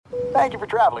Thank you for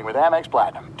traveling with Amex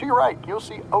Platinum. To your right, you'll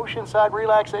see oceanside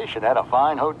relaxation at a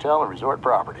fine hotel and resort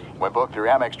property. When booked through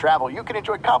Amex Travel, you can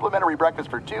enjoy complimentary breakfast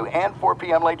for 2 and 4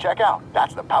 p.m. late checkout.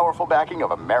 That's the powerful backing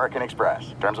of American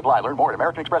Express. Terms apply. Learn more at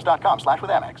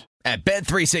americanexpress.com/withAmex. At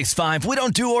Bet365, we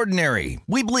don't do ordinary.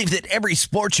 We believe that every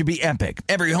sport should be epic.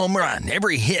 Every home run,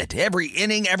 every hit, every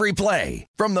inning, every play.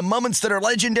 From the moments that are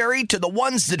legendary to the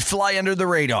ones that fly under the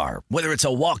radar. Whether it's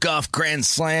a walk-off grand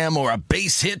slam or a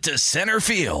base hit to center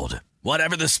field.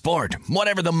 Whatever the sport,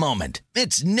 whatever the moment.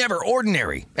 It's never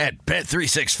ordinary at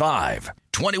Bet365.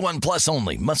 21 plus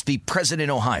only. Must be present in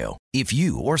Ohio. If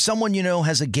you or someone you know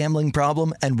has a gambling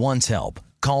problem and wants help,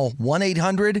 call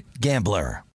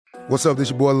 1-800-GAMBLER. What's up, this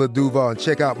your boy Lil Duval, and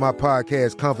check out my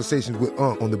podcast, Conversations with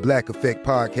Unc, on the Black Effect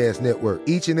Podcast Network.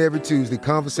 Each and every Tuesday,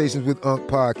 Conversations with Unc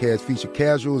podcast feature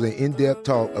casuals and in-depth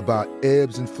talk about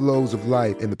ebbs and flows of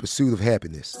life and the pursuit of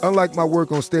happiness. Unlike my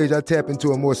work on stage, I tap into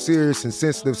a more serious and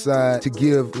sensitive side to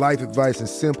give life advice and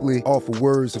simply offer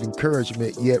words of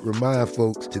encouragement, yet remind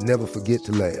folks to never forget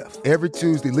to laugh. Every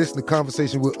Tuesday, listen to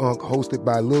Conversations with Unc, hosted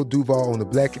by Lil Duval on the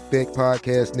Black Effect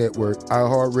Podcast Network,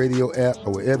 iHeartRadio app,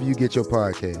 or wherever you get your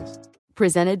podcasts.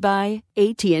 Presented by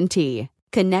AT&T.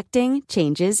 Connecting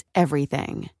changes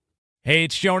everything. Hey,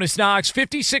 it's Jonas Knox.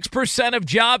 56% of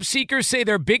job seekers say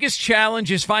their biggest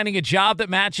challenge is finding a job that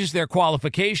matches their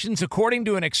qualifications, according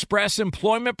to an Express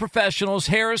Employment Professionals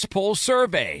Harris Poll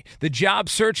survey. The job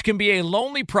search can be a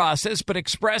lonely process, but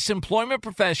Express Employment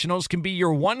Professionals can be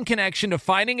your one connection to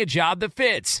finding a job that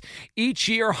fits. Each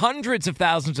year, hundreds of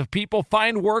thousands of people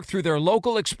find work through their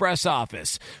local Express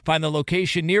office. Find the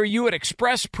location near you at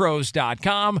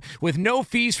expresspros.com. With no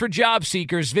fees for job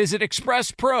seekers, visit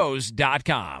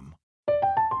expresspros.com.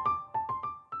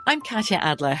 I'm Katya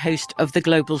Adler, host of The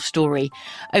Global Story.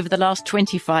 Over the last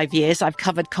 25 years, I've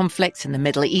covered conflicts in the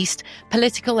Middle East,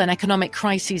 political and economic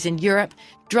crises in Europe,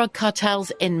 drug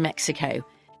cartels in Mexico.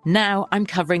 Now I'm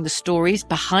covering the stories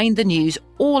behind the news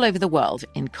all over the world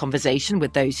in conversation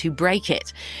with those who break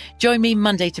it. Join me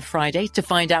Monday to Friday to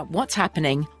find out what's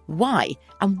happening, why,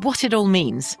 and what it all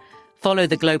means. Follow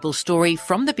The Global Story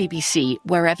from the BBC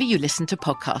wherever you listen to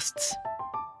podcasts.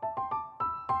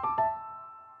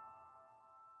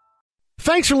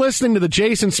 Thanks for listening to the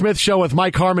Jason Smith Show with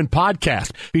Mike Harmon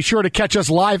podcast. Be sure to catch us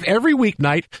live every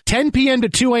weeknight, 10 p.m. to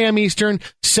 2 a.m. Eastern,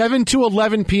 7 to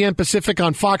 11 p.m. Pacific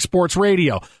on Fox Sports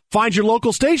Radio. Find your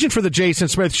local station for the Jason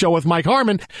Smith Show with Mike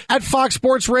Harmon at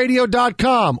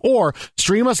foxsportsradio.com or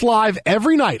stream us live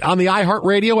every night on the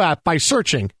iHeartRadio app by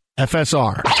searching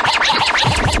FSR. Now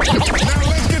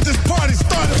let's get this party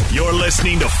started. You're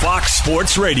listening to Fox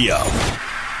Sports Radio.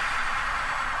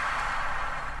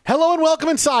 Hello and welcome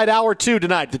inside Hour 2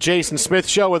 tonight, the Jason Smith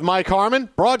Show with Mike Harmon,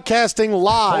 broadcasting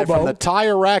live from the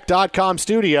TireRack.com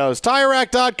studios.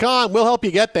 TireRack.com will help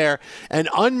you get there. An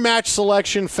unmatched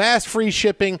selection, fast free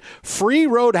shipping, free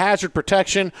road hazard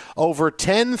protection, over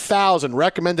 10,000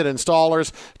 recommended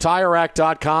installers.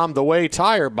 TireRack.com, the way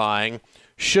tire buying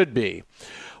should be.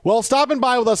 Well, stopping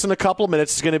by with us in a couple of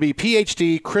minutes is going to be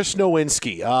PhD Chris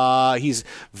Nowinski. He's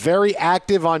very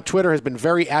active on Twitter, has been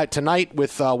very tonight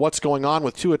with what's going on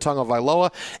with Tua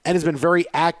Tagovailoa, and has been very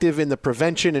active in the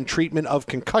prevention and treatment of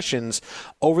concussions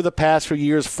over the past few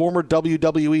years. Former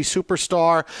WWE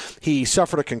superstar. He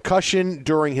suffered a concussion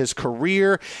during his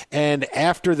career, and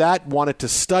after that wanted to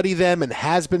study them and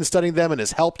has been studying them and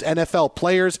has helped NFL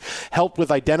players, helped with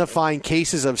identifying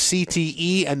cases of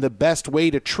CTE and the best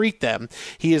way to treat them.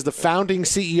 He is the founding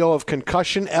CEO of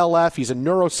Concussion LF. He's a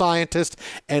neuroscientist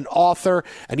and author,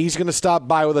 and he's going to stop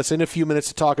by with us in a few minutes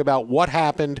to talk about what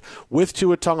happened with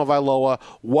Tua Tagovailoa,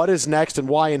 what is next, and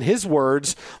why, in his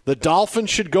words, the Dolphins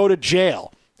should go to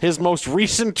jail. His most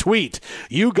recent tweet,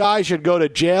 you guys should go to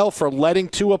jail for letting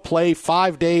Tua play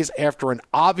 5 days after an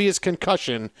obvious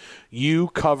concussion you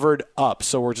covered up.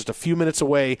 So we're just a few minutes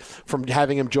away from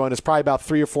having him join us, probably about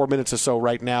 3 or 4 minutes or so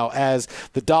right now, as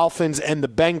the Dolphins and the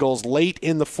Bengals late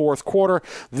in the fourth quarter.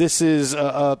 This is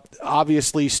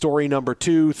obviously story number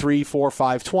 2, 3, 4,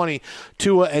 5, 20.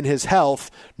 Tua and his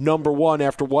health, number 1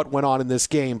 after what went on in this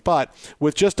game. But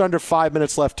with just under 5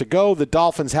 minutes left to go, the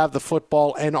Dolphins have the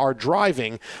football and are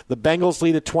driving. The Bengals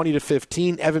lead at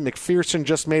 20-15. Evan McPherson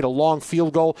just made a long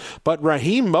field goal, but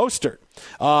Raheem Mostert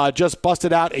just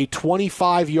busted out a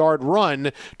 25-yard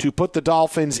run to put the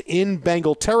Dolphins in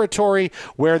Bengal territory,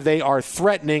 where they are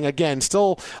threatening, again,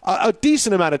 still a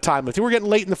decent amount of time left. We're getting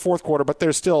late in the fourth quarter, but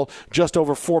there's still just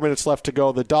over 4 minutes left to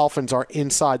go. The Dolphins are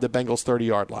inside the Bengals'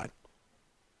 30-yard line.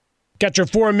 Got your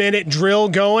 4-minute drill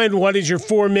going. What is your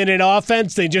 4-minute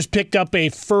offense? They just picked up a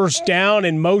first down,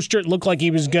 and Mostert looked like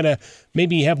he was going to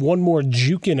maybe have one more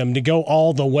juke in him to go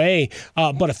all the way.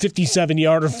 But a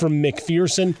 57-yarder from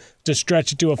McPherson to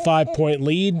stretch it to a 5-point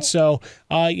lead. So,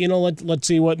 let's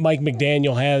see what Mike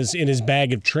McDaniel has in his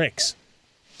bag of tricks.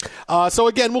 So,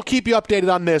 again, we'll keep you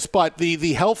updated on this, but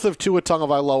the health of Tua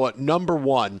Tagovailoa, number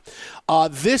one.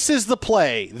 This is the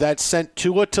play that sent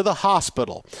Tua to the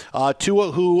hospital.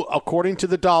 Tua, who, according to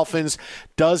the Dolphins,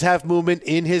 does have movement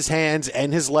in his hands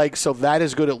and his legs, so that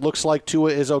is good. It looks like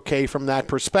Tua is okay from that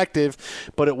perspective,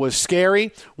 but it was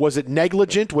scary. Was it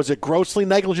negligent? Was it grossly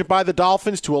negligent by the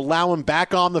Dolphins to allow him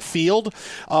back on the field?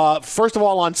 First of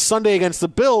all, on Sunday against the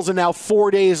Bills, and now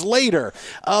 4 days later.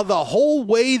 The whole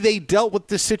way they dealt with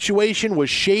this situation was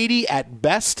shady at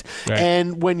best, right.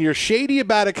 And when you're shady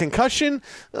about a concussion,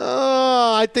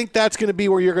 I think that's going to be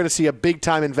where you're going to see a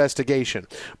big-time investigation.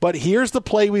 But here's the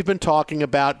play we've been talking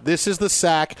about. This is the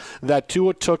sack that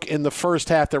Tua took in the first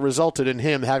half that resulted in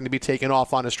him having to be taken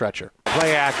off on a stretcher.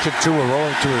 Play action, Tua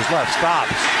rolling to his left,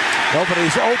 stops.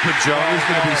 Nobody's open, Joe. He's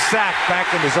going to be sacked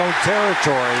back in his own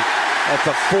territory at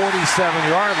the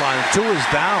 47-yard line. Tua's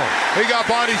down. He got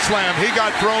body slammed. He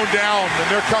got thrown down, and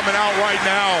they're coming out right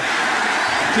now.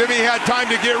 Jimmy had time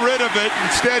to get rid of it.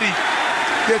 Instead, he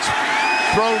gets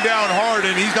thrown down hard,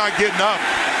 and he's not getting up.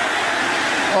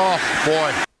 Oh,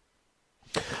 boy.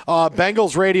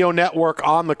 Bengals Radio Network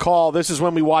on the call. This is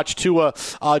when we watch Tua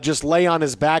just lay on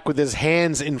his back with his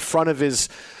hands in front of his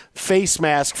face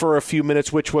mask for a few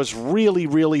minutes, which was really,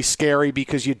 really scary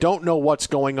because you don't know what's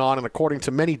going on. And according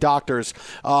to many doctors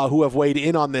who have weighed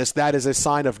in on this, that is a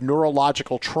sign of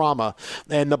neurological trauma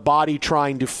and the body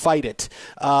trying to fight it,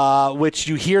 which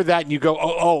you hear that and you go,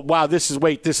 oh wow, this is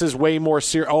way more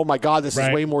serious. Oh, my God, this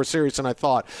is way more serious than I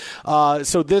thought.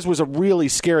 So this was a really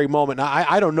scary moment.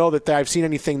 I don't know that I've seen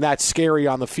anything that scary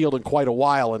on the field in quite a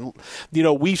while. And,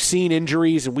 we've seen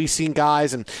injuries and we've seen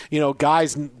guys and,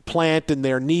 guys plant and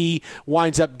their knee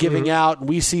winds up giving out, and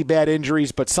we see bad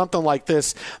injuries, but something like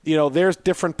this, there's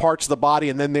different parts of the body,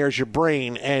 and then there's your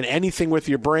brain, and anything with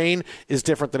your brain is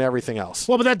different than everything else.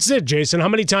 Well, but that's it, Jason. How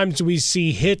many times do we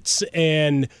see hits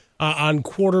and on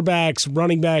quarterbacks,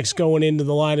 running backs going into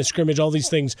the line of scrimmage, all these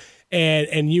things,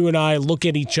 and you and I look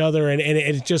at each other, and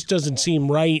it just doesn't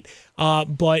seem right,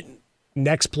 but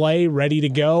next play, ready to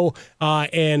go,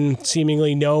 and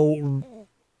seemingly no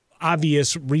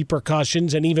obvious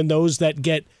repercussions, and even those that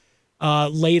get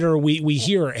later we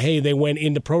hear, hey, they went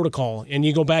into protocol, and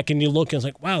you go back and you look and it's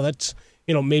like, wow, that's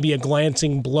maybe a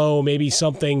glancing blow, maybe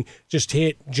something just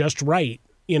hit just right,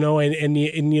 and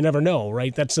you never know,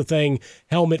 right? That's the thing,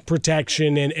 helmet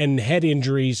protection and head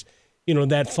injuries,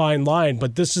 that fine line,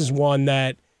 but this is one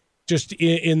that just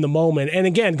in the moment, and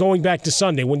again, going back to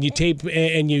Sunday, when you tape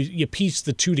and you piece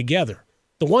the two together,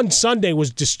 the one Sunday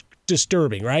was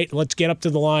disturbing, right? Let's get up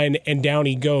to the line, and down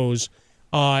he goes,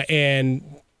 and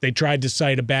they tried to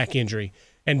cite a back injury.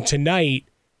 And tonight,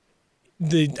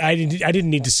 I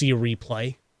didn't need to see a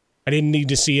replay. I didn't need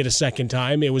to see it a second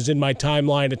time. It was in my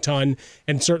timeline a ton,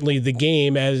 and certainly the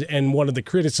game, and one of the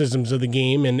criticisms of the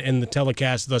game and the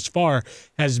telecast thus far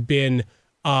has been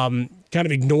kind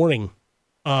of ignoring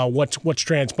what's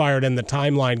transpired in the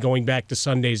timeline going back to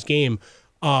Sunday's game.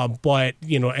 But,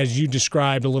 as you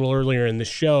described a little earlier in the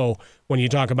show, when you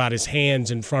talk about his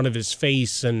hands in front of his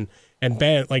face and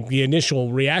bent, like the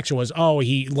initial reaction was, oh,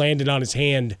 he landed on his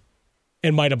hand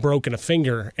and might have broken a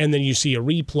finger. And then you see a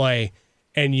replay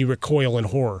and you recoil in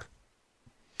horror.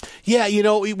 Yeah,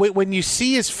 when you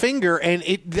see his finger, and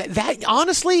that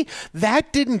honestly,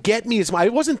 that didn't get me as much. I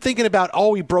wasn't thinking about,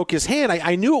 oh, he broke his hand.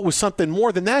 I knew it was something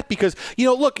more than that because,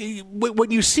 look,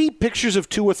 when you see pictures of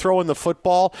Tua throwing the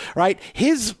football, right,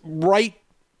 his right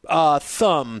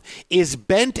thumb is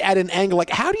bent at an angle. Like,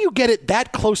 how do you get it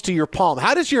that close to your palm?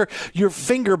 How does your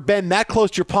finger bend that close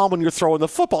to your palm when you're throwing the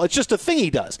football? It's just a thing he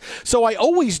does. So I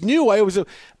always knew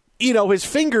his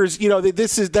fingers,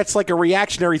 that's like a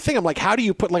reactionary thing. I'm like, how do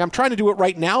you I'm trying to do it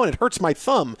right now, and it hurts my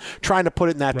thumb trying to put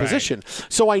it in that position.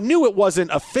 So I knew it wasn't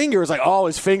a finger. It was like, oh,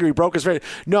 his finger, he broke his finger.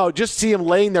 No, just see him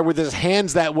laying there with his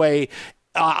hands that way.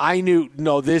 I knew,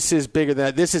 no, this is bigger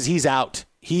than that. He's out.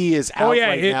 He is out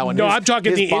now. And I'm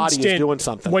talking the body instant is doing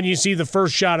something. When you see the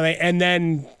first shot of it, and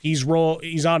then he's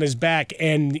on his back,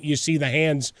 and you see the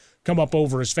hands come up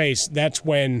over his face. That's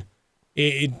when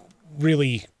it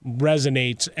really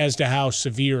resonates as to how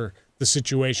severe the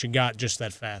situation got just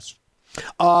that fast.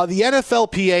 The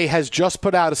NFLPA has just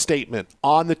put out a statement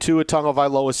on the Tua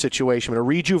Tagovailoa situation. I'm going to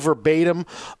read you verbatim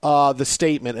the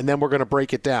statement, and then we're going to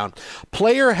break it down.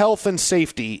 Player health and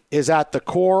safety is at the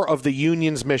core of the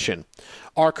union's mission.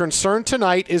 Our concern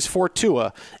tonight is for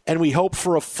Tua, and we hope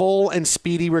for a full and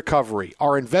speedy recovery.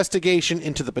 Our investigation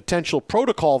into the potential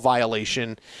protocol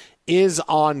violation is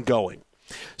ongoing.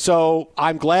 So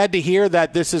I'm glad to hear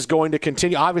that this is going to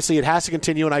continue. Obviously, it has to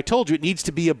continue, and I told you it needs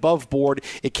to be above board.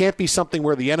 It can't be something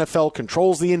where the NFL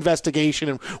controls the investigation,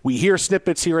 and we hear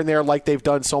snippets here and there like they've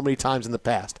done so many times in the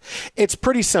past. It's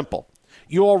pretty simple.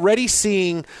 You're already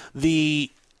seeing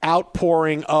the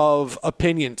outpouring of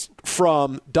opinions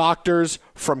from doctors,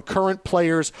 from current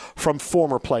players, from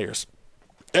former players.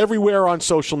 Everywhere on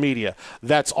social media,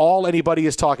 that's all anybody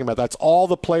is talking about. That's all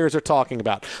the players are talking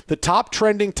about. The top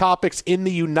trending topics in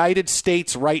the United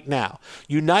States right now.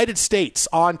 United States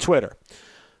on Twitter.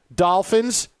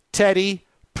 Dolphins, Teddy,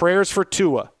 prayers for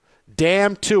Tua.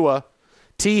 Damn Tua.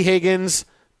 T. Higgins,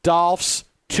 Dolphs,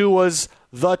 Tua's,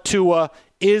 the Tua,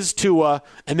 is Tua,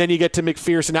 and then you get to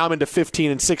McPherson. Now I'm into 15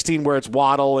 and 16 where it's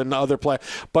Waddle and other players.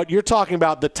 But you're talking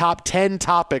about the top 10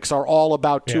 topics are all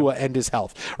about Tua and his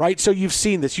health, right? So you've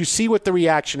seen this. You see what the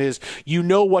reaction is. You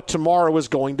know what tomorrow is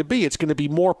going to be. It's going to be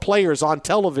more players on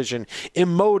television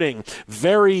emoting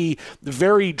very,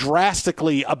 very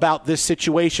drastically about this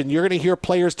situation. You're going to hear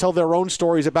players tell their own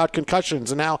stories about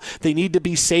concussions and how they need to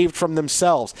be saved from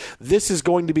themselves. This is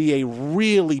going to be a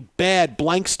really bad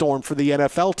blank storm for the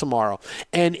NFL tomorrow.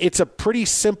 And it's a pretty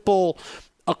simple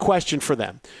question for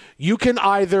them. You can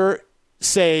either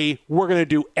say we're going to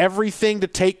do everything to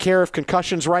take care of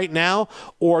concussions right now,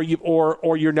 or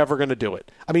you're never going to do it.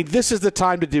 I mean, this is the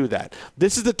time to do that.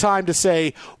 This is the time to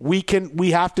say we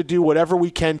have to do whatever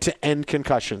we can to end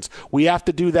concussions. We have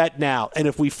to do that now. And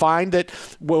if we find that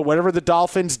whatever the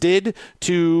Dolphins did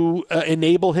to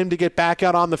enable him to get back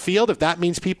out on the field, if that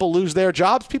means people lose their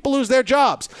jobs, people lose their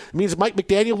jobs. It means Mike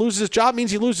McDaniel loses his job, means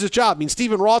he loses his job. It means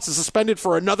Stephen Ross is suspended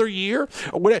for another year.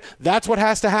 That's what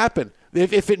has to happen.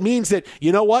 If it means that,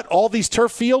 you know what, all these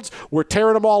turf fields, we're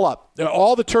tearing them all up.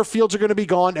 All the turf fields are going to be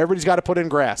gone. Everybody's got to put in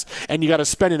grass. And you got to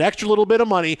spend an extra little bit of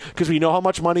money because we know how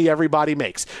much money everybody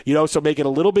makes. So make it a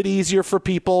little bit easier for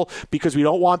people because we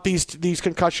don't want these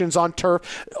concussions on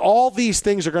turf. All these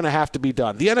things are going to have to be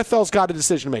done. The NFL's got a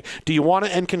decision to make. Do you want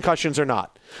to end concussions or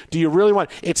not? Do you really want?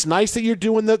 It's nice that you're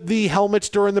doing the helmets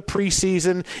during the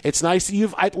preseason. It's nice that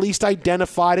you've at least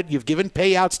identified it. You've given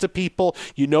payouts to people.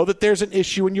 You know that there's an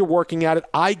issue and you're working at it.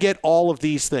 I get all of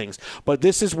these things. But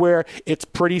this is where it's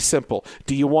pretty simple.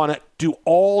 Do you want to do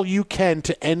all you can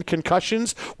to end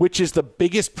concussions, which is the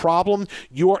biggest problem,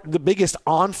 the biggest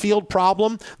on-field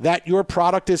problem that your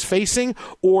product is facing,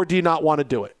 or do you not want to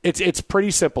do it? It's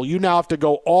pretty simple. You now have to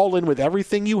go all in with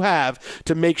everything you have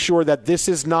to make sure that this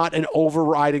is not an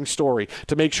overriding story,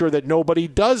 to make sure that nobody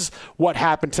does what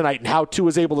happened tonight and how Tua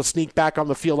is able to sneak back on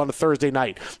the field on a Thursday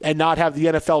night and not have the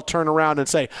NFL turn around and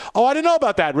say, oh, I didn't know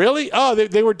about that, really? Oh,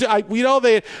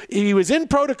 he was in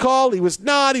protocol, he was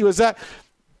not, he was that.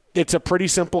 It's a pretty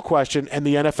simple question, and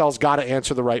the NFL's got to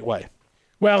answer the right way.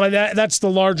 Well, and that's the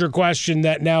larger question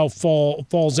that now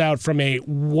falls out from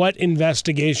what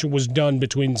investigation was done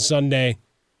between Sunday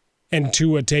and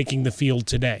Tua taking the field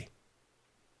today.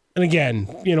 And again,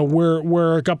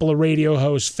 we're a couple of radio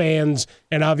hosts, fans,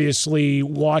 and obviously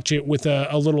watch it with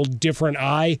a little different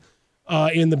eye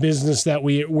in the business that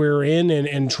we're in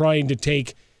and trying to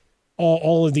take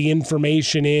all of the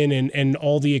information in and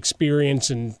all the experience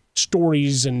and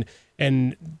stories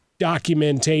and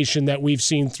documentation that we've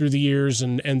seen through the years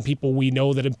and people we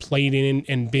know that have played in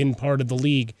and been part of the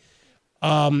league.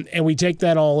 And we take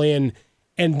that all in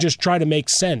and just try to make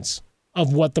sense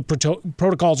of what the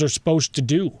protocols are supposed to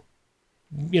do,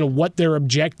 what their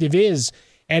objective is.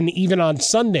 And even on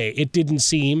Sunday, it didn't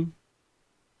seem,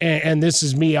 and this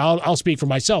is me, I'll speak for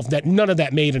myself, that none of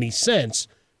that made any sense,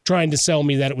 trying to sell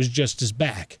me that it was just his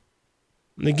back.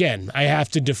 And again, I have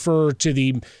to defer to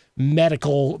the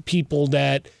medical people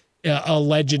that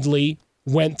allegedly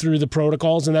went through the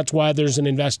protocols, and that's why there's an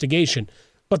investigation.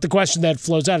 But the question that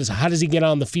flows out is, how does he get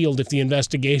on the field if the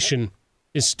investigation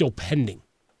is still pending?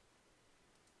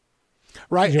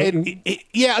 Right.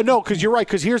 Because you're right.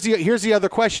 Because here's the other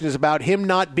question is about him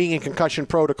not being in concussion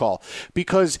protocol.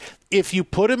 Because if you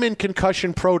put him in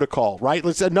concussion protocol, right?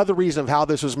 That's another reason of how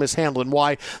this was mishandled and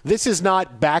why this is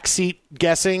not backseat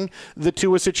guessing the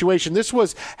Tua situation. This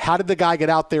was, how did the guy get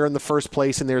out there in the first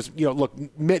place? And there's, look,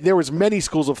 there was many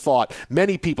schools of thought,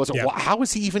 many people said, well, how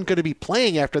is he even going to be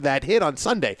playing after that hit on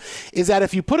Sunday? Is that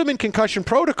if you put him in concussion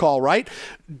protocol, right,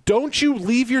 don't you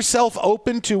leave yourself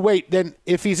open to, wait, then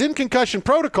if he's in concussion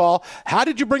protocol, how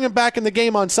did you bring him back in the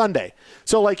game on Sunday?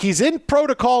 So, like, he's in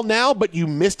protocol now, but you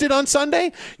missed it on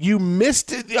Sunday? You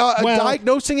missed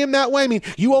diagnosing him that way? I mean,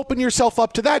 you open yourself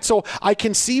up to that. So I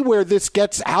can see where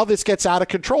how this gets out of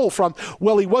control from,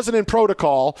 well, he wasn't in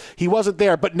protocol, he wasn't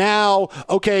there, but now,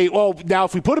 okay, well, now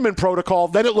if we put him in protocol,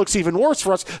 then it looks even worse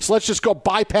for us, so let's just go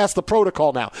bypass the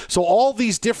protocol now. So all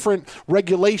these different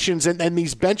regulations and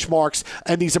these benchmarks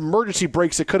and these emergency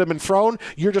breaks that could have been thrown,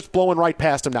 you're just blowing right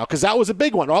past him now, because that was a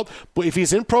big one. Well, if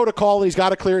he's in protocol and he's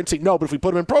got a clearance, no, but if we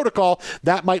put him in protocol,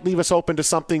 that might leave us open to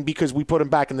something because we put him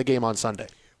back in the game on Sunday.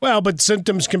 Well, but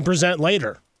symptoms can present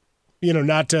later.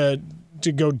 Not to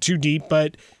go too deep,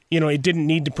 but it didn't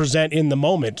need to present in the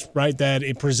moment, right? That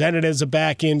it presented as a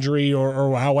back injury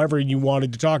or however you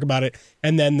wanted to talk about it,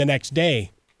 and then the next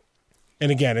day.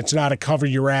 And again, it's not a cover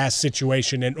your ass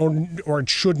situation, or it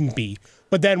shouldn't be.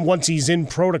 But then once he's in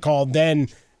protocol, then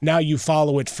now you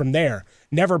follow it from there.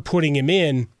 Never putting him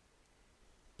in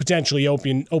potentially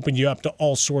open you up to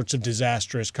all sorts of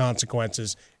disastrous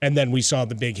consequences. And then we saw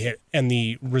the big hit and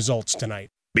the results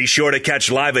tonight. Be sure to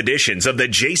catch live editions of The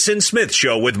Jason Smith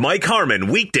Show with Mike Harmon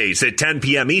weekdays at 10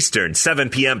 p.m. Eastern, 7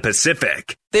 p.m.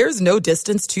 Pacific. There's no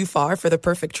distance too far for the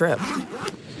perfect trip.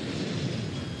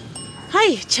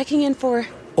 Hi, checking in for...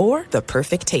 Or the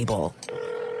perfect table.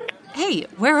 Hey,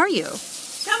 where are you?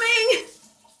 Coming!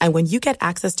 And when you get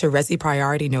access to Resi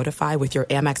Priority Notify with your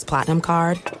Amex Platinum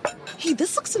card... Hey,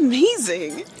 this looks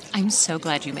amazing. I'm so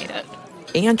glad you made it.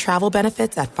 And travel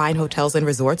benefits at fine hotels and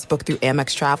resorts booked through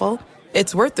Amex Travel...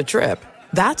 It's worth the trip.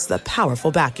 That's the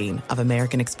powerful backing of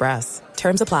American Express.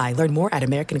 Terms apply. Learn more at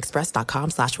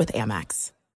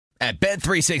americanexpress.com/withAmex. At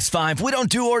Bet365, we don't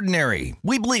do ordinary.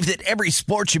 We believe that every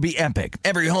sport should be epic.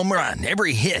 Every home run,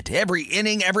 every hit, every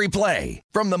inning, every play.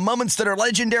 From the moments that are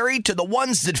legendary to the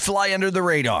ones that fly under the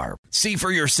radar. See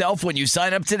for yourself when you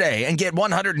sign up today and get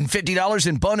 $150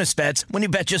 in bonus bets when you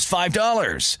bet just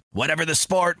 $5. Whatever the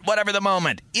sport, whatever the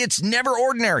moment, it's never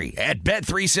ordinary at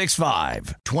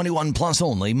Bet365. 21 plus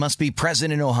only. Must be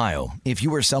present in Ohio. If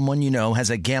you or someone you know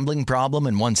has a gambling problem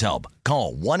and wants help,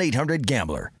 call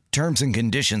 1-800-GAMBLER. Terms and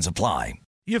conditions apply.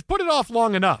 You've put it off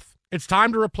long enough. It's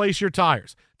time to replace your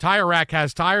tires. Tire Rack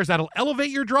has tires that'll elevate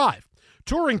your drive.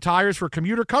 Touring tires for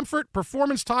commuter comfort,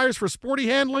 performance tires for sporty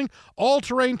handling,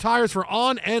 all-terrain tires for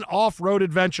on- and off-road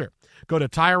adventure. Go to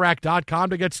TireRack.com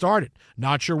to get started.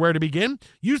 Not sure where to begin?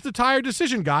 Use the Tire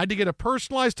Decision Guide to get a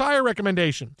personalized tire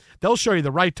recommendation. They'll show you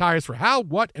the right tires for how,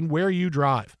 what, and where you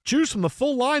drive. Choose from the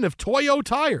full line of Toyo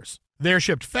tires. They're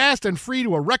shipped fast and free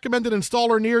to a recommended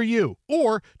installer near you.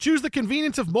 Or choose the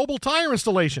convenience of mobile tire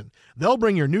installation. They'll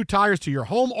bring your new tires to your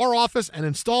home or office and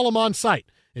install them on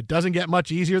site. It doesn't get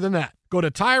much easier than that. Go to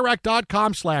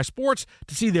TireRack.com/sports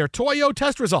to see their Toyo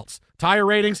test results, tire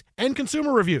ratings, and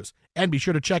consumer reviews. And be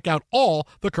sure to check out all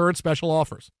the current special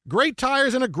offers. Great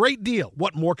tires and a great deal.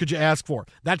 What more could you ask for?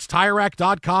 That's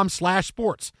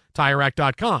TireRack.com/sports.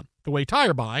 TireRack.com, the way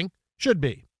tire buying should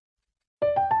be.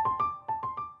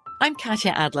 I'm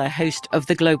Katya Adler, host of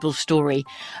The Global Story.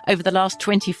 Over the last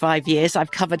 25 years, I've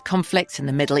covered conflicts in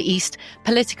the Middle East,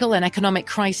 political and economic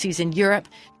crises in Europe,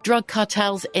 drug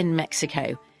cartels in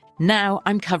Mexico. Now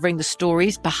I'm covering the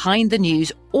stories behind the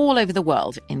news all over the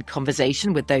world in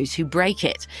conversation with those who break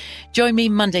it. Join me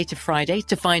Monday to Friday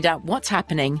to find out what's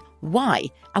happening, why,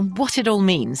 and what it all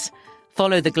means.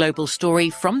 Follow The Global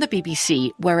Story from the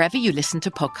BBC wherever you listen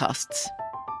to podcasts.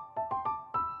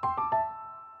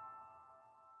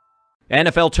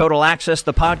 NFL Total Access,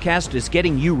 the podcast, is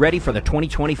getting you ready for the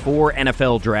 2024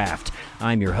 NFL Draft.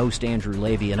 I'm your host, Andrew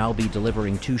Levy, and I'll be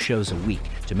delivering 2 shows a week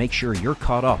to make sure you're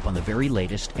caught up on the very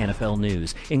latest NFL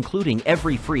news, including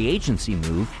every free agency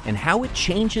move and how it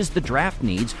changes the draft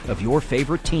needs of your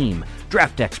favorite team.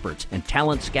 Draft experts and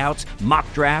talent scouts,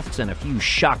 mock drafts, and a few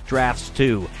shock drafts,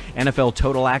 too. NFL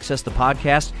Total Access, the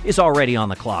podcast, is already on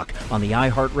the clock on the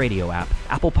iHeartRadio app,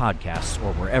 Apple Podcasts,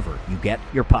 or wherever you get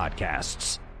your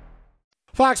podcasts.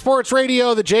 Fox Sports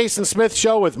Radio, The Jason Smith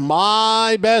Show with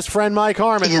my best friend, Mike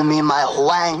Harmon. You mean my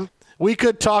wang? We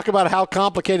could talk about how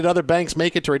complicated other banks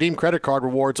make it to redeem credit card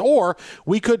rewards, or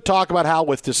we could talk about how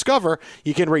with Discover,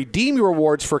 you can redeem your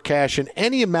rewards for cash in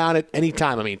any amount at any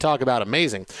time. I mean, talk about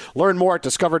amazing. Learn more at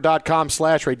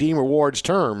discover.com/redeem rewards.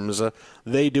 Terms,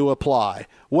 they do apply.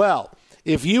 Well,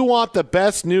 If you want the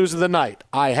best news of the night,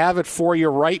 I have it for you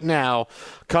right now,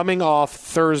 coming off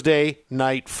Thursday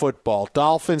Night Football.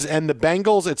 Dolphins and the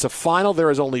Bengals. It's a final.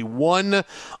 There is only one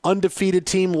undefeated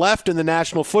team left in the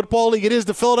National Football League. It is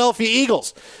the Philadelphia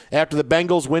Eagles, after the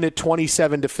Bengals win it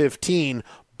 27-15.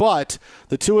 But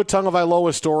the Tua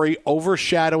Tagovailoa story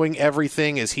overshadowing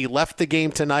everything as he left the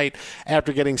game tonight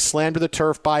after getting slammed to the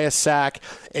turf by a sack,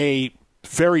 a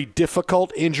very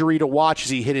difficult injury to watch as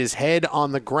he hit his head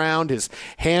on the ground. His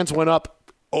hands went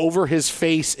up over his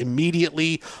face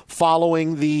immediately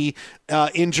following the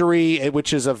injury,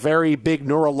 which is a very big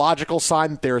neurological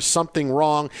sign that there is something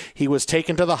wrong. He was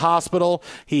taken to the hospital.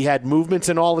 He had movements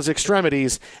in all his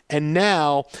extremities. And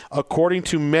now, according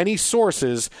to many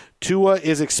sources, Tua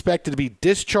is expected to be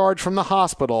discharged from the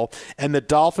hospital, and the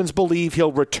Dolphins believe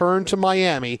he'll return to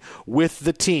Miami with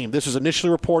the team. This was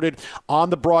initially reported on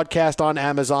the broadcast on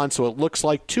Amazon, so it looks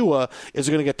like Tua is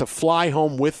going to get to fly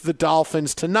home with the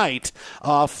Dolphins tonight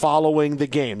following the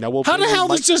game. Now, how the hell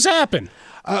does this happen?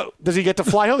 Does he get to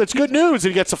fly home? It's good news that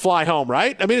he gets to fly home,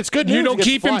 right? I mean, it's good news. You don't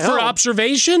keep him for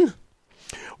observation?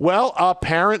 Well,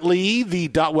 apparently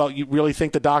you really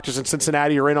think the doctors in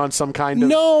Cincinnati are in on some kind of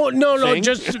No, thing?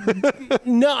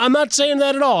 No, I'm not saying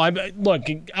that at all. Look,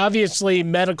 obviously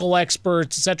medical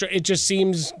experts, etc. It just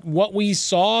seems what we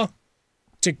saw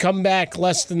to come back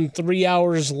less than 3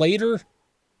 hours later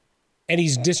and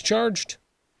he's discharged.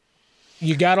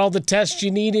 You got all the tests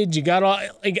you needed. You got all,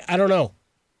 I don't know.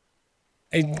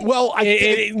 I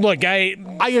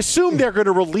assume they're going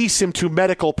to release him to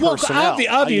medical personnel.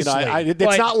 Obviously,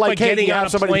 it's not like hey, you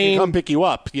have somebody who can come pick you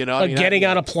up. Getting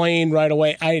on a plane right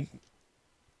away. I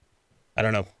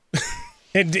don't know.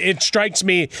 It strikes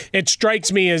me. It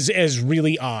strikes me as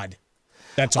really odd.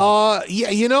 That's all.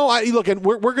 Look, and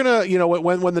we're gonna,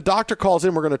 when the doctor calls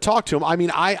in, we're gonna talk to him. I mean,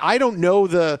 I don't know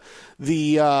the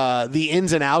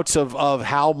ins and outs of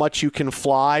how much you can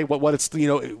fly. What it's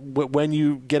when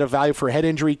you get a value for a head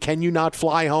injury, can you not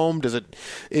fly home?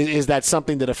 Is that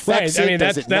something that affects it?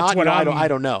 Does it not? I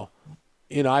don't know.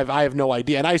 I have no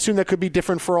idea. And I assume that could be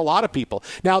different for a lot of people.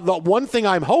 Now, the one thing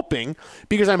I'm hoping,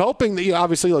 because I'm hoping that,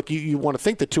 obviously, look, you want to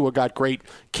think that Tua got great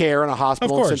care in a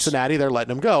hospital in Cincinnati. They're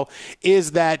letting him go.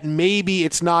 Is that maybe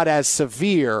it's not as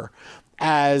severe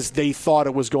as they thought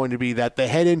it was going to be, that the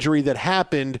head injury that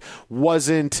happened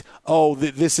wasn't,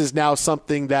 this is now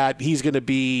something that he's going to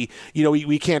be,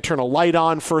 we can't turn a light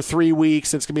on for 3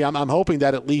 weeks. It's going to be, I'm hoping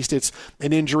that at least it's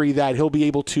an injury that he'll be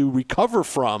able to recover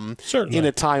from in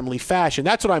a timely fashion.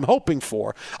 That's what I'm hoping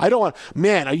for. I don't want,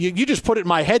 you just put it in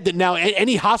my head that now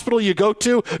any hospital you go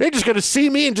to, they're just going to see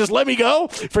me and just let me go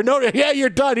for you're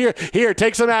done. Here,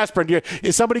 take some aspirin.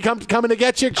 Is somebody coming to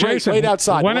get you? Great, Jason, wait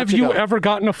outside. When have you ever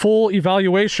gotten a full evaluation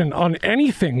on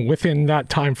anything within that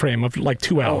time frame of like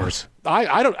 2 hours?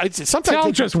 I don't. Sometimes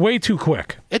it's just way too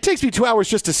quick. It takes me 2 hours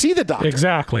just to see the doctor.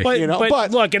 Exactly.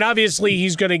 But look, and obviously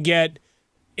he's going to get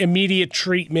immediate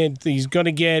treatment. He's going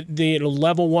to get the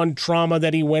level 1 trauma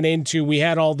that he went into. We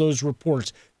had all those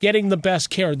reports. Getting the best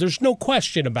care. There's no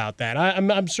question about that.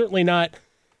 I'm certainly not.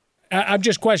 I'm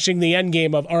just questioning the end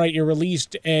game of, all right, you're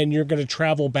released and you're going to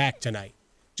travel back tonight.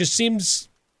 Just seems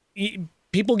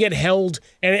people get held,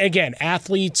 and again,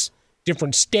 athletes,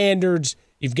 different standards.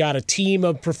 You've got a team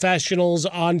of professionals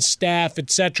on staff,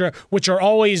 etc., which are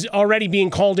always already being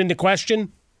called into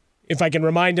question. If I can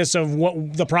remind us of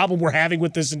what the problem we're having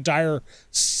with this entire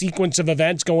sequence of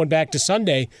events going back to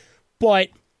Sunday, but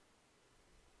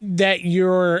that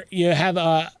you have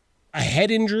a head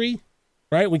injury,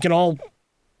 right? We can all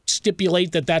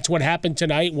stipulate that that's what happened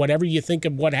tonight. Whatever you think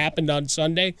of what happened on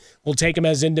Sunday, we'll take them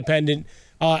as independent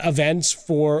events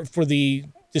for the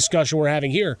discussion we're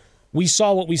having here. We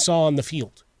saw what we saw on the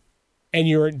field, and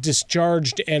you're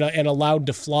discharged and allowed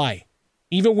to fly.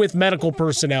 Even with medical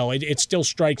personnel, it still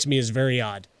strikes me as very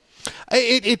odd.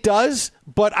 It does,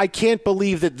 but I can't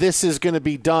believe that this is going to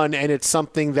be done, and it's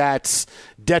something that's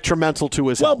detrimental to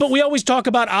his health. Well, but we always talk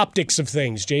about optics of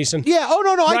things, Jason. Yeah. Oh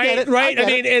no, I get it. Right. I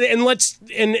mean,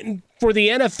 and for the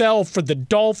NFL, for the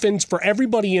Dolphins, for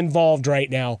everybody involved right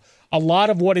now, a lot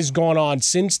of what has gone on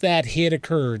since that hit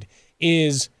occurred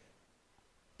is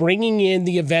bringing in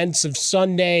the events of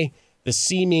Sunday, the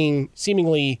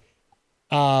seemingly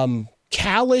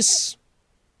callous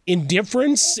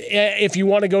indifference, if you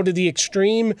want to go to the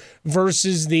extreme,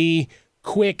 versus the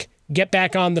quick get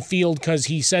back on the field because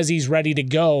he says he's ready to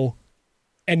go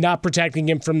and not protecting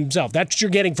him from himself. That's what you're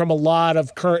getting from a lot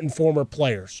of current and former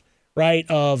players, right?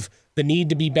 Of the need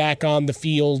to be back on the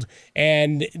field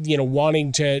and,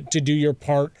 wanting to do your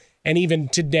part. And even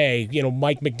today,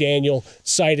 Mike McDaniel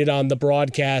cited on the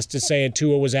broadcast as saying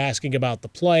Tua was asking about the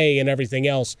play and everything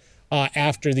else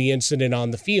after the incident on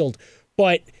the field.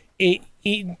 But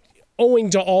owing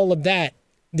to all of that,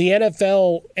 the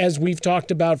NFL, as we've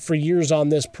talked about for years on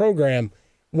this program,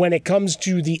 when it comes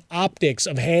to the optics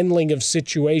of handling of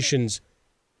situations,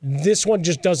 this one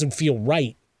just doesn't feel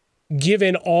right,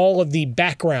 given all of the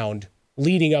background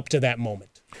leading up to that moment.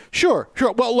 Sure.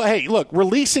 Well, hey, look,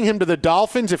 releasing him to the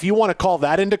Dolphins, if you want to call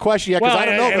that into question, because I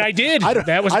don't know. And I did. I don't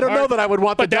know that I would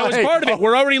want but that was part of it.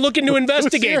 We're already looking to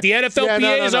investigate. The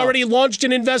NFLPA has already launched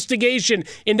an investigation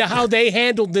into how they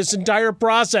handled this entire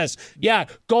process. Yeah,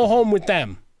 go home with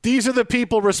them. These are the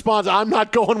people responsible. I'm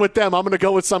not going with them. I'm going to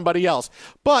go with somebody else.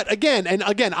 But again,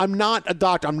 I'm not a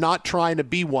doctor. I'm not trying to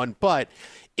be one. But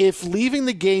if leaving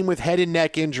the game with head and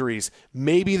neck injuries,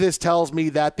 maybe this tells me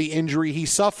that the injury he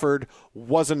suffered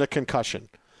wasn't a concussion,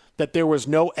 that there was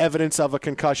no evidence of a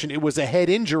concussion. It was a head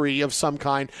injury of some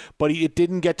kind, but it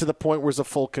didn't get to the point where it was a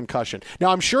full concussion.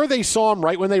 Now, I'm sure they saw him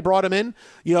right when they brought him in.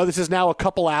 This is now a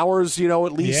couple hours,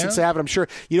 at least since they have it. I'm sure,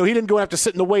 he didn't go have to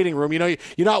sit in the waiting room. You're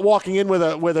not walking in with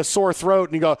a sore throat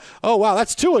and you go, oh, wow,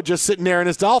 that's Tua just sitting there in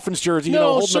his Dolphins jersey,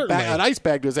 holding an ice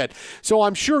bag to his head. So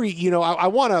I'm sure, I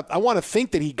want to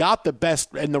think that he got the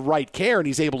best and the right care and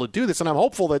he's able to do this. And I'm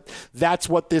hopeful that that's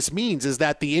what this means, is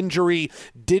that the injury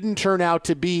didn't turn out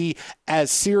to be as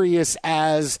serious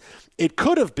as it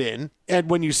could have been. And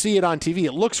when you see it on TV,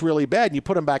 it looks really bad. And you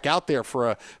put him back out there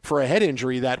for a head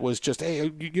injury that was just,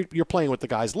 hey, you're playing with the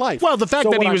guy's life. Well, the fact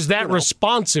that he was that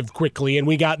responsive quickly, and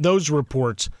we got those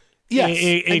reports.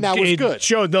 Yes, and that was good. It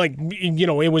showed,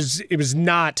 it was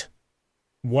not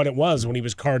what it was when he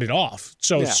was carted off.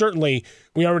 So certainly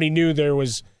we already knew there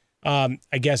was, I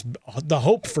guess, the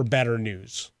hope for better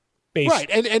news. Right,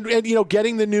 and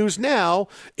getting the news now,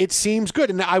 it seems good.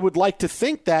 And I would like to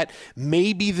think that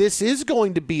maybe this is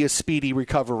going to be a speedy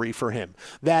recovery for him.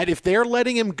 That if they're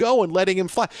letting him go and letting him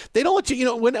fly, they don't let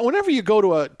you, whenever you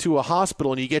go to a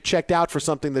hospital and you get checked out for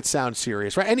something that sounds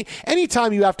serious, right?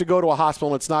 Anytime you have to go to a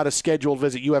hospital and it's not a scheduled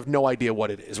visit, you have no idea what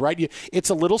it is, right? It's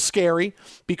a little scary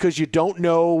because you don't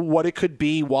know what it could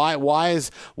be. Why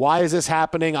is this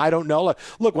happening? I don't know.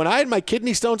 Look, when I had my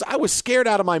kidney stones, I was scared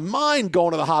out of my mind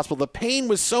going to the hospital. The pain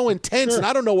was so intense, and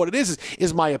I don't know what it is.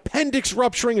 Is my appendix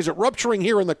rupturing? Is it rupturing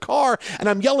here in the car? And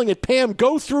I'm yelling at Pam,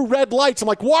 go through red lights. I'm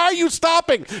like, why are you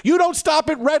stopping? You don't stop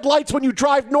at red lights when you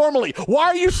drive normally. Why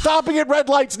are you stopping at red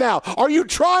lights now? Are you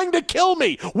trying to kill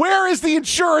me? Where is the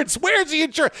insurance? Where's the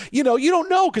insurance? You don't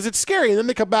know because it's scary. And then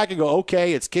they come back and go,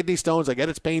 okay, it's kidney stones. I get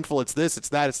it's painful. It's this, it's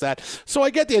that, it's that. So I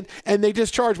get it. And they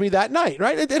discharged me that night,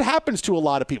 right? It happens to a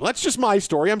lot of people. That's just my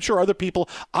story. I'm sure other people,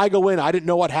 I go in, I didn't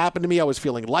know what happened to me. I was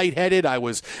feeling lightheaded.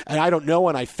 And I don't know,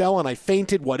 and I fell and I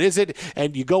fainted. What is it?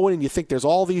 And you go in and you think there's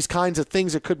all these kinds of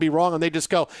things that could be wrong, and they just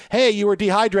go, hey, you were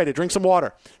dehydrated. Drink some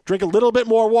water. Drink a little bit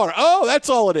more water. Oh, that's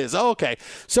all it is. Oh, okay.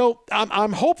 So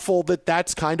I'm hopeful that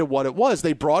that's kind of what it was.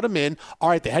 They brought him in. All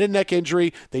right, they had a neck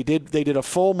injury. They did a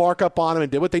full markup on him and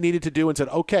did what they needed to do and said,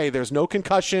 okay, there's no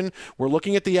concussion. We're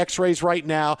looking at the x-rays right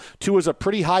now. Tua's a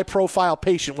pretty high-profile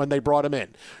patient when they brought him in.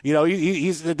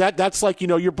 That's like,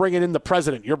 you're bringing in the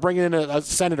president. You're bringing in a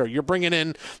senator. You're bringing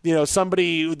in,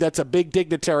 somebody that's a big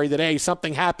dignitary that, hey,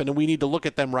 something happened and we need to look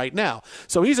at them right now.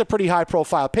 So he's a pretty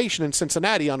high-profile patient in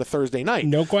Cincinnati on a Thursday night.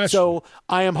 No question. So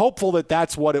I am hopeful that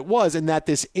that's what it was and that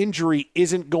this injury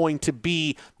isn't going to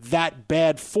be that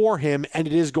bad for him and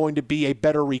it is going to be a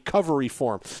better recovery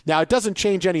for him. Now, it doesn't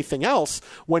change anything else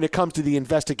when it comes to the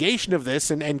investigation of this,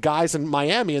 and guys in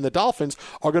Miami and the Dolphins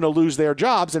are going to lose their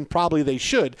jobs, and probably they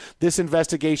should. This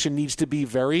investigation needs to be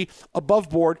very above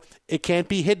board. It can't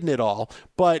be hidden at all.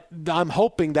 But I'm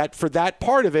hoping that for that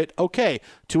part of it, okay,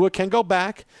 Tua can go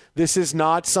back. This is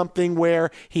not something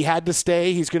where he had to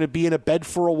stay. He's going to be in a bed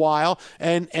for a while.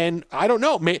 And I don't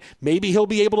know. Maybe he'll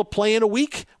be able to play in a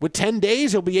week. With 10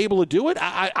 days, he'll be able to do it.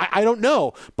 I don't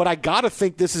know. But I got to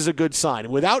think this is a good sign.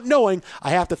 Without knowing,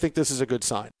 I have to think this is a good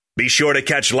sign. Be sure to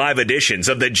catch live editions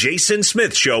of The Jason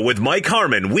Smith Show with Mike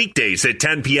Harmon weekdays at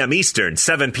 10 p.m. Eastern,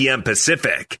 7 p.m.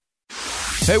 Pacific.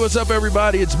 Hey, what's up,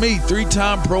 everybody? It's me,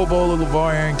 three-time Pro Bowler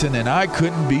LeVar Arrington, and I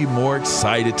couldn't be more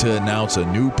excited to announce a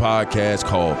new podcast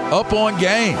called Up On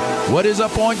Game. What is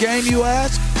Up On Game, you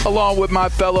ask? Along with my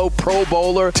fellow Pro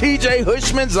Bowler, TJ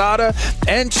Hushmanzada,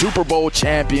 and Super Bowl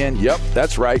champion, yep,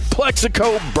 that's right,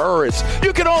 Plexico Burress.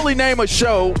 You can only name a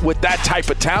show with that type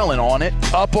of talent on it.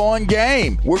 Up On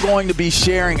Game. We're going to be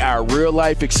sharing our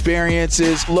real-life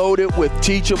experiences loaded with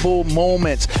teachable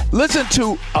moments. Listen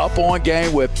to Up On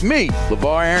Game with me,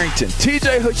 LeVar Arrington,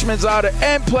 TJ Hushmanzada,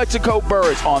 and Plexico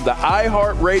Burress on the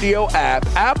iHeartRadio app,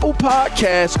 Apple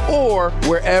Podcasts, or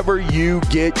wherever you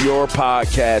get your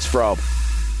podcasts from.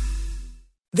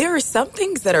 There are some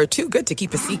things that are too good to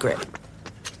keep a secret.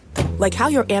 Like how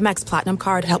your Amex Platinum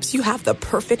card helps you have the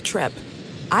perfect trip.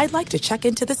 I'd like to check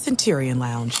into the Centurion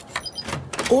Lounge.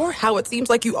 Or how it seems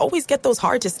like you always get those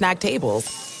hard-to-snag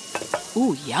tables.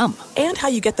 Ooh, yum. And how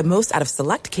you get the most out of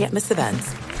select can't-miss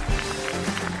events.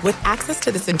 With access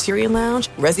to the Centurion Lounge,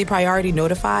 Resi Priority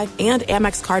Notify, and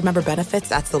Amex card member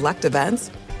benefits at select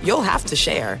events, you'll have to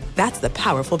share. That's the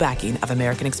powerful backing of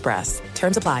American Express.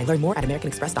 Terms apply. Learn more at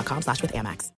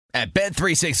americanexpress.com/withAmex. At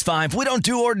Bet365, we don't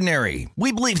do ordinary.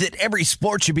 We believe that every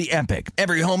sport should be epic.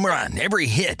 Every home run, every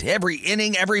hit, every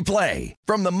inning, every play.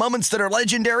 From the moments that are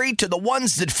legendary to the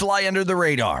ones that fly under the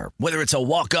radar. Whether it's a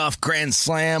walk-off grand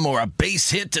slam or a base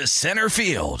hit to center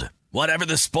field. Whatever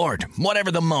the sport,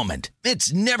 whatever the moment,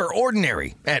 it's never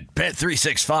ordinary at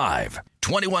Bet365.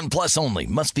 21 plus only.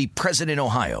 Must be present in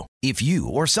Ohio. If you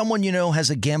or someone you know has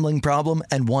a gambling problem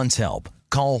and wants help,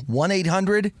 call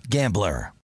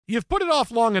 1-800-GAMBLER. You've put it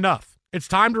off long enough. It's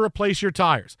time to replace your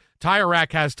tires. Tire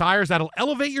Rack has tires that'll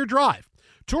elevate your drive.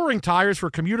 Touring tires for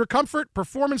commuter comfort,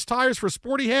 performance tires for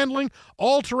sporty handling,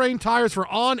 all-terrain tires for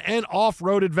on- and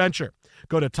off-road adventure.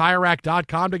 Go to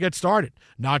TireRack.com to get started.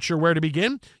 Not sure where to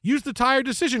begin? Use the Tire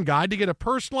Decision Guide to get a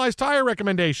personalized tire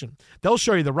recommendation. They'll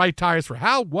show you the right tires for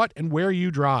how, what, and where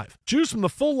you drive. Choose from the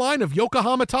full line of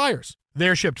Yokohama tires.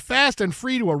 They're shipped fast and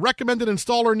free to a recommended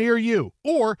installer near you.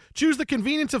 Or choose the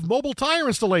convenience of mobile tire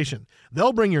installation.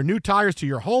 They'll bring your new tires to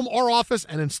your home or office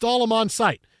and install them on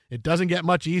site. It doesn't get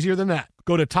much easier than that.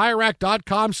 Go to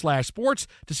TireRack.com/sports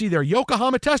to see their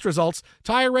Yokohama test results,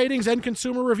 tire ratings, and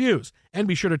consumer reviews. And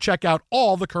be sure to check out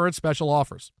all the current special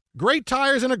offers. Great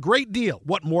tires and a great deal.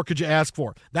 What more could you ask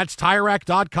for? That's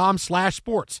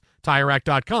TireRack.com/sports.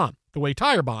 TireRack.com, the way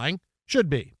tire buying should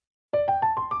be.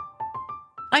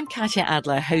 I'm Katya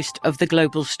Adler, host of The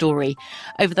Global Story.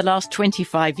 Over the last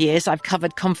 25 years, I've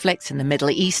covered conflicts in the Middle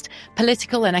East,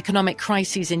 political and economic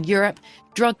crises in Europe,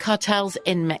 drug cartels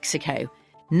in Mexico.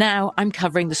 Now I'm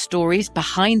covering the stories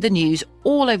behind the news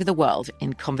all over the world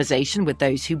in conversation with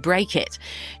those who break it.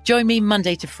 Join me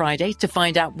Monday to Friday to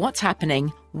find out what's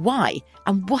happening, why,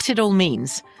 and what it all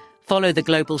means. Follow The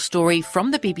Global Story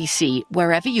from the BBC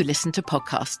wherever you listen to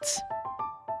podcasts.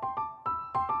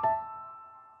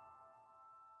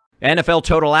 NFL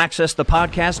Total Access, the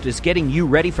podcast, is getting you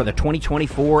ready for the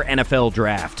 2024 NFL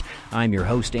Draft. I'm your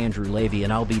host, Andrew Levy,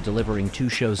 and I'll be delivering 2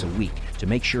 shows a week to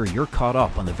make sure you're caught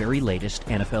up on the very latest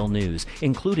NFL news,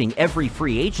 including every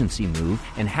free agency move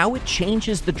and how it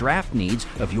changes the draft needs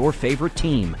of your favorite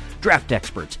team. Draft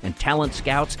experts and talent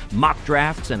scouts, mock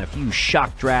drafts, and a few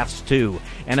shock drafts, too.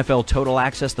 NFL Total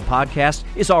Access, the podcast,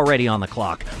 is already on the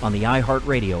clock on the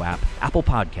iHeartRadio app, Apple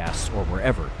Podcasts, or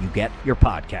wherever you get your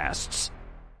podcasts.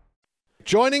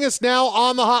 Joining us now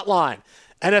on the hotline,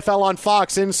 NFL on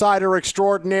Fox insider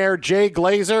extraordinaire Jay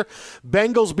Glazer.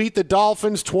 Bengals beat the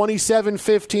Dolphins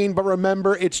 27-15, but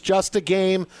remember, it's just a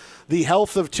game. The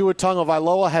health of Tua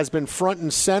Tagovailoa has been front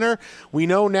and center. We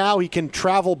know now he can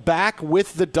travel back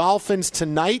with the Dolphins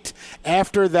tonight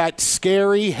after that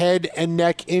scary head and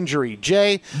neck injury.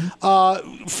 Jay,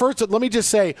 first, let me just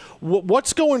say,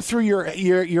 what's going through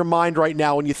your mind right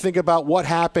now when you think about what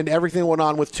happened, everything that went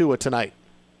on with Tua tonight?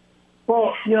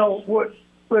 Well,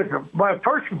 listen,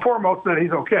 first and foremost, that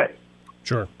he's okay.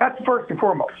 Sure. That's first and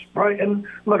foremost, right? And,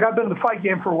 look, I've been in the fight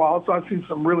game for a while, so I've seen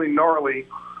some really gnarly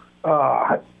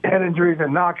head injuries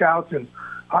and knockouts, and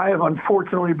I have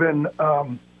unfortunately been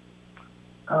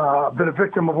a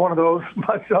victim of one of those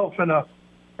myself in a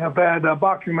bad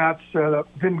boxing match that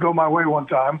didn't go my way one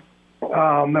time. That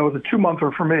was a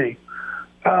 2-monther for me.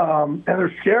 And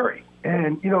they're scary.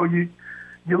 And, you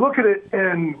look at it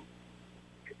and –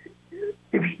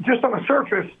 if just on the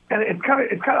surface, and it's kind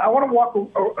of, I want to walk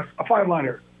a fine line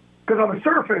here, because on the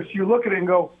surface you look at it and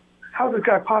go, how is this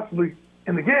guy possibly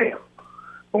in the game?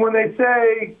 But when they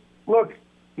say, look,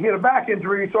 he had a back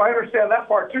injury, so I understand that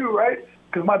part too, right?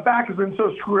 Because my back has been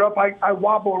so screwed up, I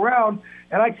wobble around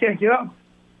and I can't get up.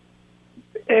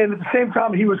 And at the same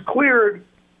time, he was cleared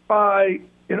by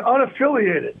an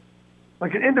unaffiliated,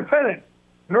 like an independent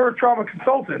neurotrauma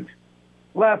consultant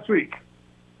last week.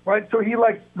 Right, so he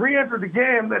re-entered the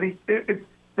game. That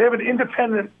they have an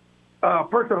independent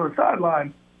person on the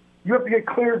sideline. You have to get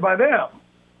cleared by them.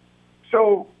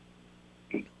 So,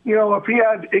 if he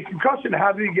had a concussion,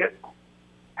 how did he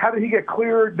get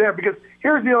cleared there? Because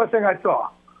here's the other thing I saw: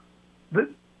 the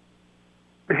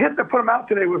hit that put him out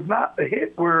today was not a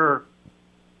hit where,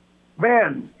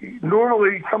 man,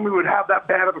 normally somebody would have that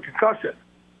bad of a concussion.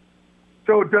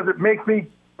 So does it make me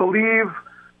believe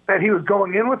that he was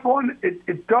going in with one?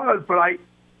 It does, but I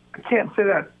can't say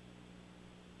that.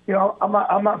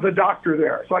 I'm not the doctor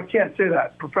there, so I can't say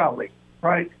that profoundly,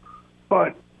 right?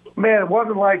 But man, it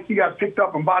wasn't like he got picked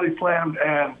up and body slammed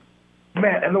and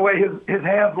man, and the way his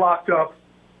hands locked up,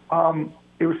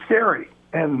 it was scary.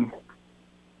 And,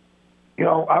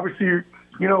 obviously,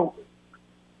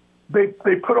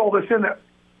 they put all this in there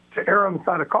to err on the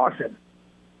side of caution.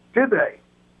 Did they?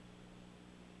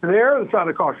 Did they err on the side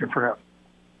of caution for him?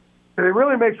 Did they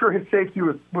really make sure his safety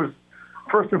was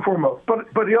first and foremost?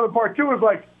 But the other part, too, is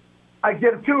like, I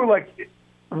get it, too, like, it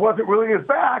wasn't really his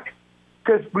back,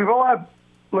 because we've all had,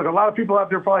 look, a lot of people out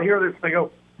there probably hear this, they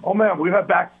go, oh, man, we've had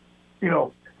back,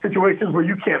 situations where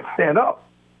you can't stand up.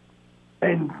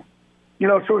 And,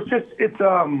 so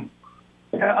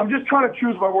I'm just trying to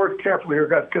choose my words carefully here,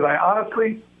 guys, because I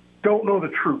honestly don't know the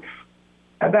truth.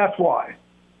 And that's why.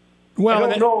 Well, I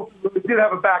don't know if he did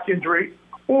have a back injury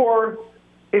or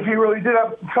if he really did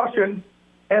have a concussion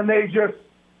and they just,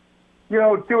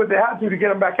 do what they had to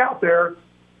get him back out there,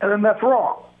 and then that's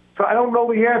wrong. So I don't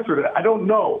know the answer to that. I don't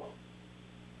know.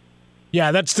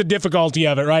 Yeah, that's the difficulty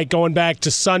of it, right? Going back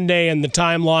to Sunday and the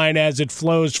timeline as it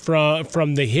flows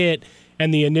from the hit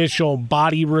and the initial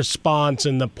body response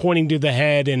and the pointing to the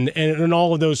head and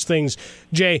all of those things.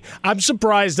 Jay, I'm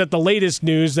surprised at the latest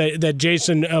news that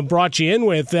Jason brought you in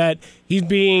with, that he's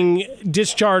being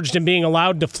discharged and being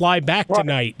allowed to fly back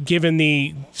tonight, given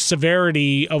the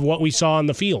severity of what we saw on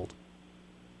the field.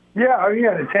 Yeah,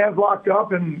 his hands locked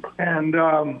up, and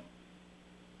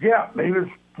he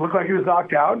looked like he was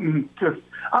knocked out, and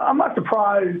I'm not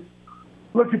surprised.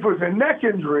 Look, if it was a neck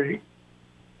injury,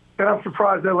 then I'm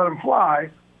surprised they let him fly.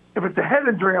 If it's a head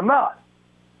injury, I'm not.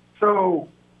 So,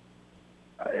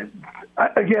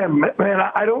 again, man,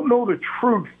 I don't know the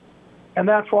truth, and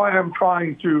that's why I'm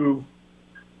trying to.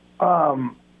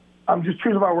 I'm just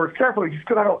choosing my words carefully, just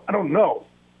because I don't know.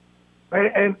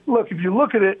 Right? And look, if you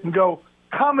look at it and go,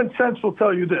 common sense will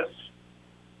tell you this,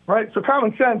 right? So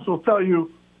common sense will tell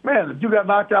you, man, the dude got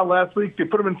knocked out last week. They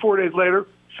put him in 4 days later.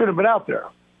 Should have been out there.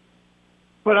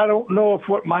 But I don't know if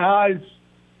what my eyes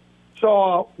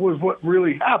saw was what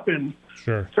really happened.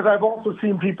 Sure. Because I've also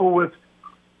seen people with,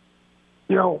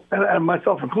 and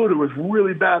myself included, with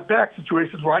really bad back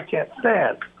situations where I can't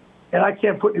stand and I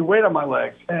can't put any weight on my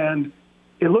legs, and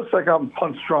it looks like I'm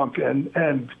punch drunk, but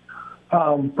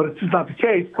it's just not the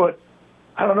case. But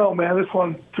I don't know, man. This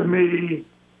one, to me,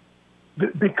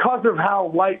 because of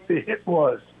how light the hit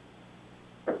was,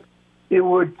 I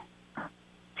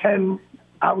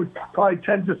would probably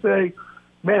tend to say,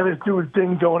 man, this dude was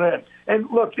ding going in. And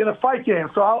look, in a fight game,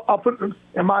 so I'll put it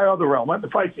in my other realm, right, the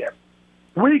fight game.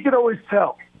 We could always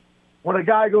tell when a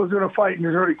guy goes in a fight and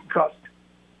he's already concussed,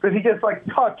 because he gets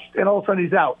touched and all of a sudden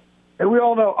he's out. And we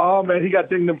all know, oh man, he got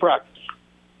dinged in practice.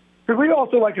 Because we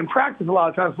also, in practice, a lot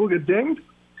of times we'll get dinged.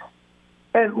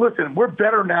 And listen, we're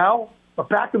better now, but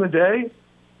back in the day,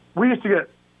 we used to get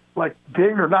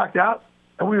dinged or knocked out,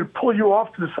 and we would pull you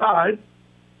off to the side,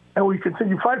 and we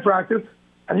continue fight practice,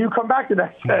 and you come back the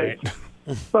next day.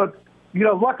 Right. But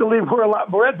luckily we're a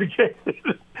lot more educated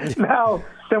now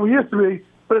than we used to be.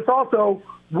 But it's also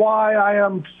why I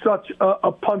am such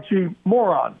a punchy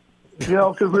moron,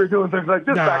 because we were doing things like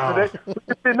this back in the day.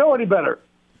 We didn't know any better.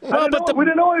 Well, we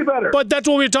didn't know any better. But that's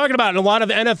what we were talking about. And a lot of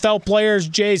NFL players,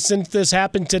 Jay, since this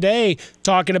happened today,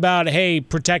 talking about, hey,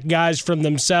 protect guys from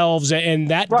themselves, and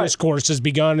that discourse has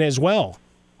begun as well.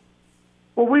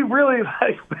 Well, we really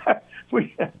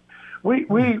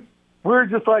we're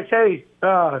just like, hey,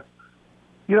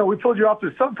 we pulled you off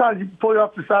the. Sometimes you pull you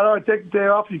off the side. All right, take the day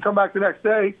off, and you come back the next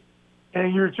day,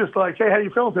 and you're just like, hey, how you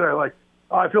feeling today? Like,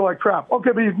 oh, I feel like crap.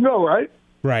 Okay, but you can go, right?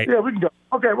 Right. Yeah, we can go.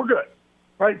 Okay, we're good.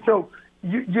 Right. So.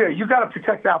 You got to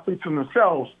protect athletes from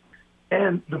themselves.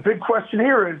 And the big question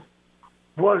here is,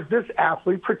 was this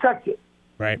athlete protected?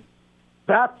 Right.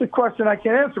 That's the question I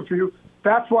can't answer for you.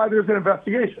 That's why there's an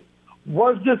investigation.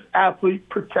 Was this athlete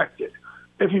protected?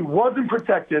 If he wasn't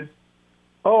protected,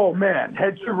 oh, man,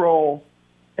 head should roll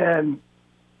and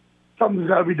something's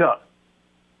got to be done.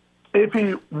 If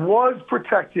he was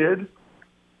protected,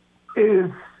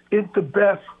 is it the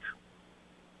best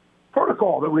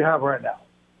protocol that we have right now?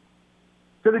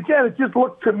 Because, again, it just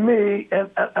looked to me, and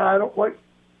I don't like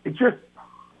it. Just,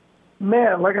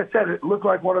 man, like I said, it looked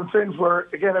like one of the things where,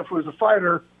 again, if it was a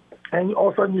fighter and all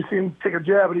of a sudden you see him take a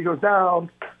jab and he goes down,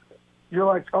 you're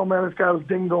like, oh, man, this guy was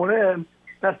ding going in.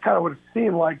 That's kind of what it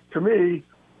seemed like to me.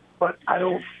 But I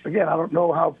don't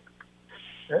know how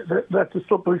that's a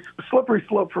slippery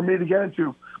slope for me to get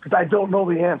into because I don't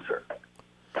know the answer.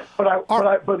 But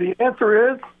the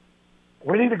answer is,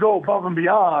 we need to go above and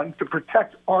beyond to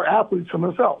protect our athletes from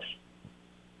themselves.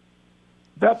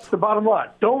 That's the bottom line.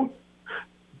 Don't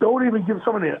even give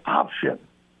somebody an option.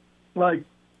 Like,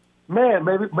 man,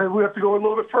 maybe we have to go a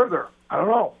little bit further. I don't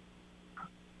know.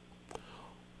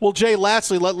 Well, Jay,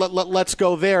 lastly, let's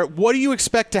go there. What do you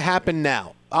expect to happen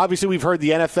now? Obviously, we've heard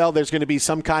the NFL, there's going to be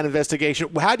some kind of investigation.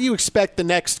 How do you expect the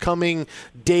next coming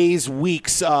days,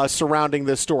 weeks surrounding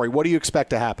this story? What do you expect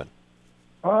to happen?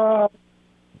 The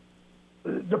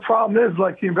problem is,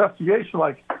 like, the investigation,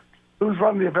 like, who's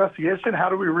running the investigation? How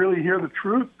do we really hear the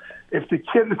truth? If the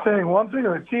kid is saying one thing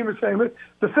and the team is saying this,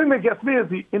 the thing that gets me is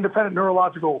the independent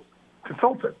neurological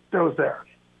consultant that was there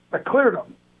that cleared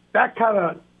him. That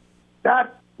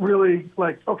really,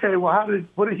 like, okay, well,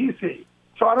 what did he see?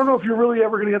 So I don't know if you're really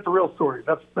ever going to get the real story.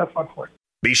 That's my point.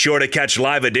 Be sure to catch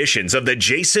live editions of The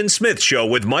Jason Smith Show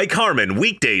with Mike Harmon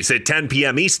weekdays at 10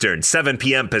 p.m. Eastern, 7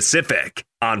 p.m. Pacific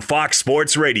on Fox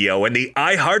Sports Radio and the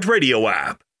iHeartRadio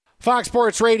app. Fox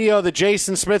Sports Radio, The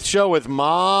Jason Smith Show with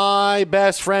my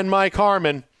best friend Mike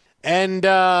Harmon. And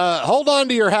hold on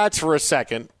to your hats for a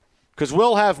second, because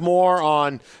we'll have more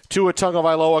on Tua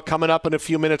Tagovailoa coming up in a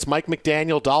few minutes. Mike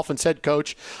McDaniel, Dolphins head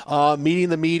coach, meeting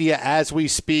the media as we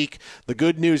speak. The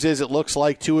good news is it looks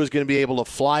like Tua is going to be able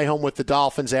to fly home with the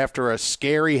Dolphins after a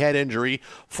scary head injury,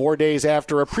 4 days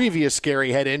after a previous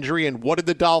scary head injury. And what did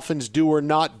the Dolphins do or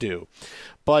not do?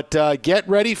 But get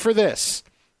ready for this.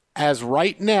 As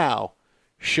right now,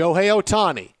 Shohei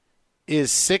Ohtani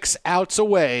is 6 outs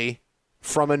away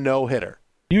from a no-hitter.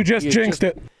 You just jinxed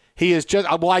it. He is just,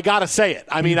 well, I got to say it.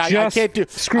 I mean, I can't do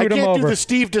the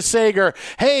Steve DeSager,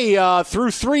 hey,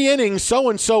 through 3 innings,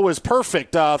 so-and-so is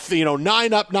perfect.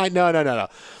 9 up, 9. No.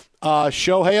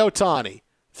 Shohei Ohtani,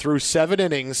 through 7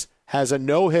 innings, has a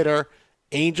no-hitter.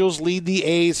 Angels lead the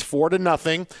A's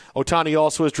 4-0. Ohtani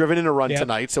also has driven in a run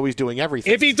tonight, so he's doing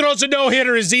everything. If he throws a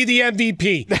no-hitter, is he the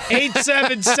MVP?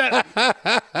 8-7-7.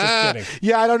 Just kidding.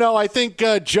 Yeah, I don't know. I think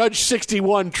Judge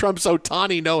 61 trumps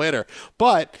Ohtani no-hitter.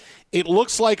 But it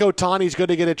looks like Ohtani's going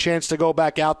to get a chance to go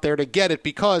back out there to get it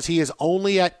because he is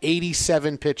only at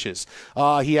 87 pitches.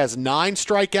 He has 9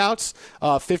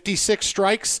 strikeouts, 56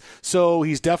 strikes, so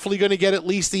he's definitely going to get at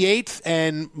least the 8th,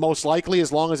 and most likely,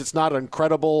 as long as it's not an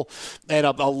incredible and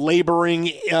a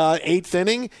laboring 8th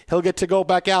inning, he'll get to go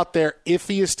back out there if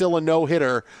he is still a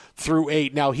no-hitter through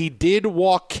 8. Now, he did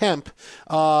walk Kemp.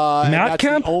 Matt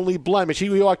Kemp? The only blemish. He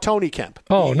walked Tony Kemp.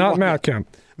 Oh, not Matt Kemp.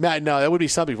 No, that would be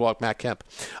somebody who walked Matt Kemp.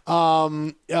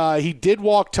 He did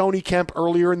walk Tony Kemp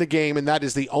earlier in the game, and that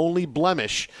is the only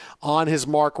blemish on his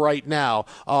mark right now,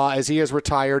 as he has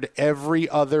retired every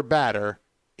other batter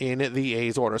in the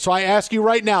A's order. So I ask you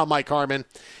right now, Mike Harmon,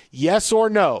 yes or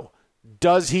no,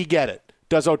 does he get it?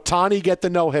 Does Ohtani get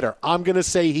the no-hitter? I'm going to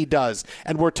say he does,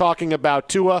 and we're talking about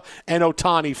Tua and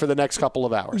Ohtani for the next couple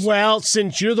of hours. Well,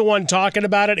 since you're the one talking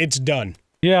about it, it's done.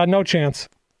 Yeah, no chance.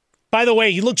 By the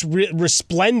way, he looks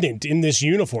resplendent in this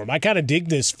uniform. I kind of dig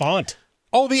this font.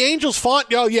 Oh, the Angels font.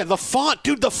 Oh, yeah, the font.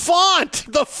 Dude, the font.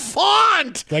 The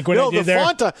font. Like what I did there?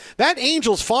 Font, that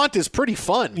Angels font is pretty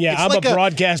fun. Yeah, it's I'm like a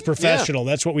broadcast professional.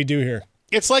 Yeah. That's what we do here.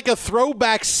 It's like a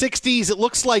throwback 60s. It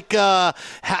looks like how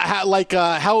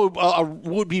it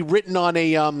would be written on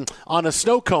a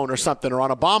snow cone or something, or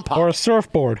on a bomb pop. Or a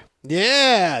surfboard.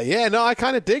 Yeah. No, I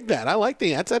kind of dig that. I like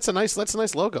that's a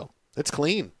nice logo. It's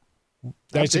clean.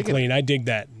 Nice and clean. I dig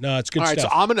that. No, it's good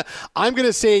stuff. All right, so I'm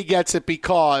gonna say he gets it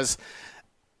because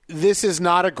this is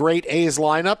not a great A's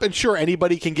lineup, and sure,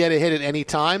 anybody can get a hit at any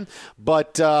time,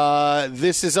 but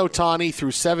this is Ohtani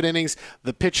through 7 innings.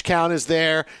 The pitch count is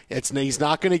there. He's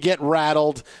not going to get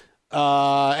rattled,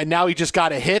 and now he just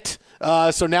got a hit.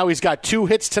 So now he's got 2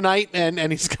 hits tonight, and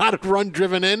he's got a run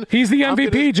driven in. He's the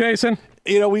MVP, Jason.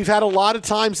 We've had a lot of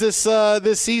times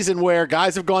this season where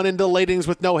guys have gone into late innings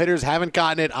with no hitters, haven't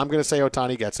gotten it. I'm going to say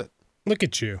Ohtani gets it. Look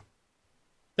at you.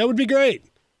 That would be great.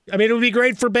 I mean, it would be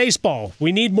great for baseball.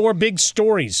 We need more big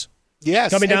stories.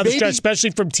 Yes. Coming down the stretch,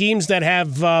 especially from teams that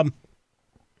have,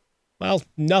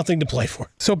 nothing to play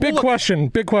for. So big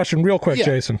question real quick,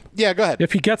 Jason. Yeah, go ahead.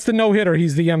 If he gets the no-hitter,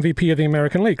 he's the MVP of the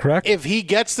American League, correct? If he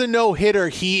gets the no-hitter,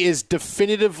 he is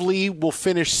definitively will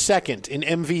finish second in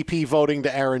MVP voting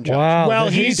to Aaron Judge. Wow. Well,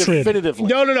 he's definitively.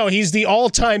 No. He's the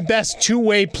all-time best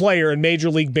 2-way player in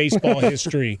Major League Baseball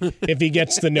history if he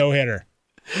gets the no-hitter.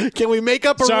 Can we make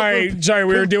up a... Sorry,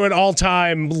 we were doing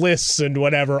all-time lists and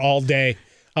whatever all day.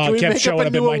 Kept showing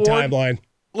up in my timeline.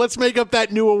 Let's make up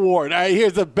that new award. All right,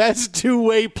 here's the best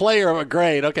 2-way player of a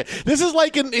grade. Okay, this is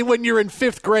like when you're in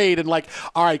 5th grade and like,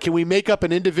 all right, can we make up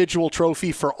an individual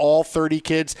trophy for all 30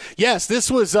 kids? Yes,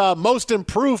 this was most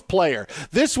improved player.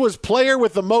 This was player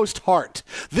with the most heart.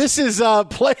 This is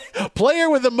player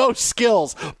with the most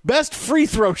skills. Best free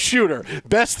throw shooter.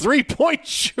 Best 3-point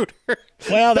shooter.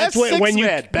 Well, that's when you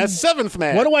best 7th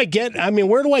man. What do I get? I mean,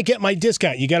 where do I get my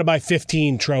discount? You got to buy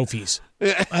 15 trophies.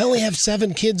 I only have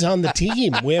 7 kids on the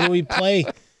team. When we play,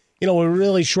 a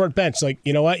really short bench. Like,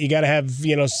 you know what? You got to have,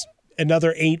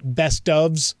 another 8 best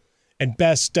ofs and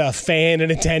best fan in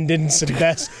attendance and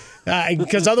best,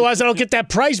 because otherwise I don't get that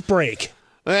price break.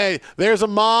 Hey, there's a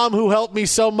mom who helped me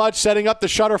so much setting up the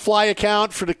Shutterfly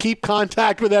account to keep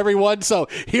contact with everyone. So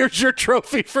here's your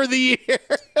trophy for the year.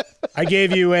 I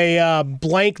gave you a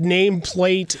blank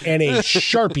nameplate and a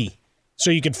Sharpie so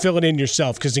you can fill it in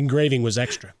yourself because engraving was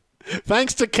extra.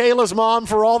 Thanks to Kayla's mom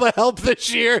for all the help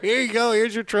this year. Here you go.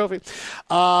 Here's your trophy.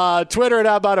 Twitter at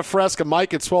How About a Fresca.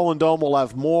 Mike at Swollen Dome will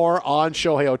have more on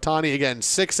Shohei Ohtani. Again,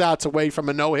 6 outs away from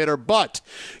a no-hitter. But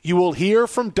you will hear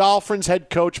from Dolphins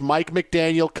head coach Mike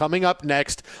McDaniel coming up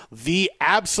next. The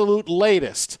absolute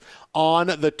latest on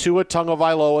the Tua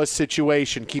Tagovailoa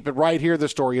situation. Keep it right here. The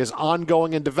story is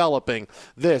ongoing and developing.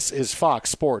 This is Fox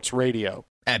Sports Radio.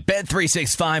 At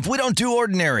Bet365, we don't do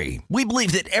ordinary. We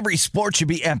believe that every sport should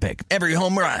be epic. Every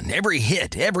home run, every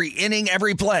hit, every inning,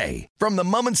 every play. From the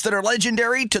moments that are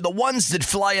legendary to the ones that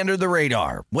fly under the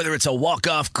radar. Whether it's a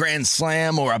walk-off grand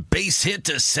slam or a base hit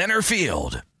to center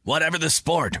field. Whatever the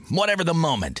sport, whatever the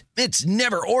moment. It's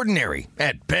never ordinary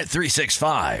at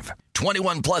Bet365.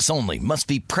 21 plus only. Must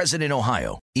be present in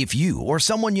Ohio. If you or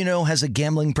someone you know has a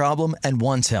gambling problem and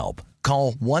wants help,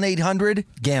 call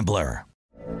 1-800-GAMBLER.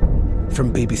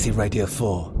 From BBC Radio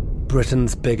 4,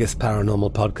 Britain's biggest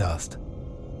paranormal podcast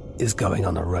is going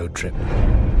on a road trip.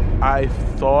 I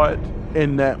thought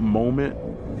in that moment,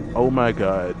 oh my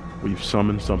God, we've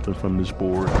summoned something from this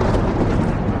board.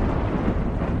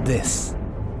 This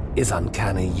is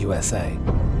Uncanny USA.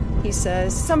 He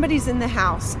says, somebody's in the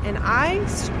house, and I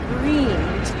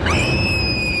screamed.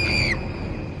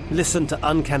 Listen to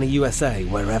Uncanny USA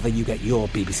wherever you get your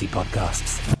BBC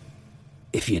podcasts,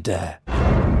 if you dare.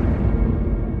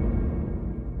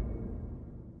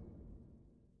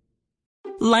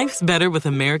 Life's better with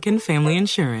American Family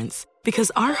Insurance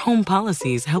because our home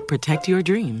policies help protect your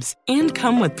dreams and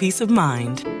come with peace of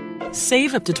mind.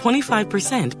 Save up to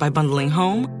 25% by bundling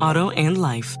home, auto, and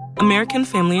life. American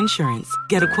Family Insurance.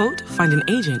 Get a quote, find an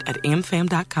agent at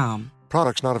amfam.com.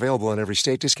 Products not available in every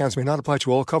state. Discounts may not apply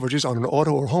to all coverages on an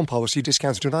auto or home policy.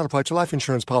 Discounts do not apply to life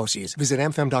insurance policies. Visit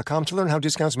amfam.com to learn how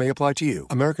discounts may apply to you.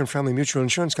 American Family Mutual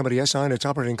Insurance Company, SI, and its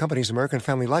operating companies, American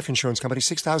Family Life Insurance Company,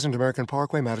 6000 American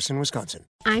Parkway, Madison, Wisconsin.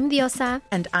 I'm Diosa.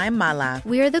 And I'm Mala.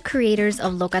 We are the creators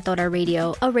of Locatora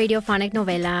Radio, a radiophonic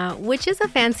novela, which is a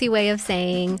fancy way of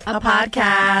saying a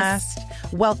podcast.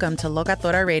 Welcome to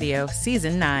Locatora Radio,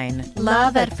 Season 9.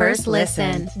 Love at first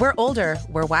listen. We're older,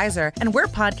 we're wiser, and we're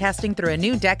podcasting through a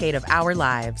new decade of our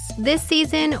lives. This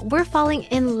season, we're falling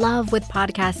in love with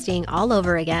podcasting all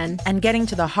over again. And getting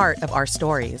to the heart of our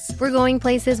stories. We're going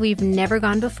places we've never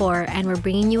gone before, and we're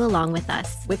bringing you along with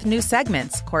us. With new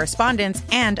segments, correspondence,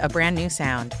 and a brand new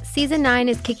sound. Season 9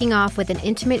 is kicking off with an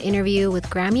intimate interview with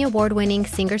Grammy Award-winning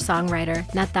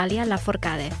singer-songwriter Natalia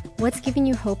Lafourcade. What's giving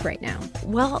you hope right now?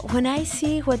 Well, when I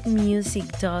see what music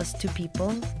does to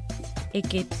people, it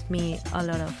gives me a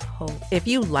lot of hope. If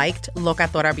you liked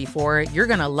Locatora before, you're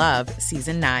going to love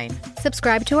Season 9.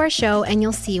 Subscribe to our show and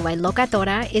you'll see why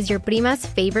Locatora is your prima's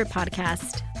favorite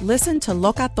podcast. Listen to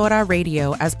Locatora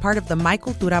Radio as part of the My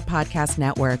Cultura Podcast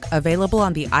Network, available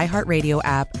on the iHeartRadio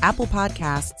app, Apple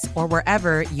Podcasts, or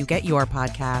wherever you get your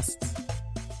podcasts.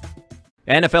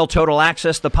 NFL Total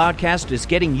Access, the podcast, is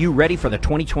getting you ready for the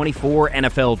 2024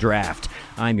 NFL Draft.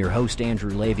 I'm your host, Andrew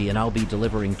Levy, and I'll be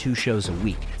delivering 2 shows a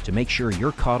week to make sure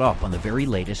you're caught up on the very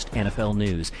latest NFL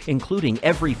news, including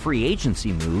every free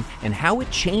agency move and how it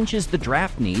changes the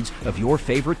draft needs of your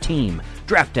favorite team.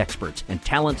 Draft experts and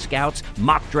talent scouts,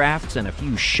 mock drafts, and a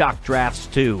few shock drafts,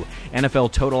 too.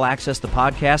 NFL Total Access, the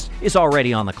podcast, is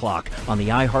already on the clock on the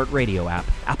iHeartRadio app,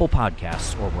 Apple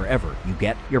Podcasts, or wherever you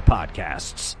get your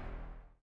podcasts.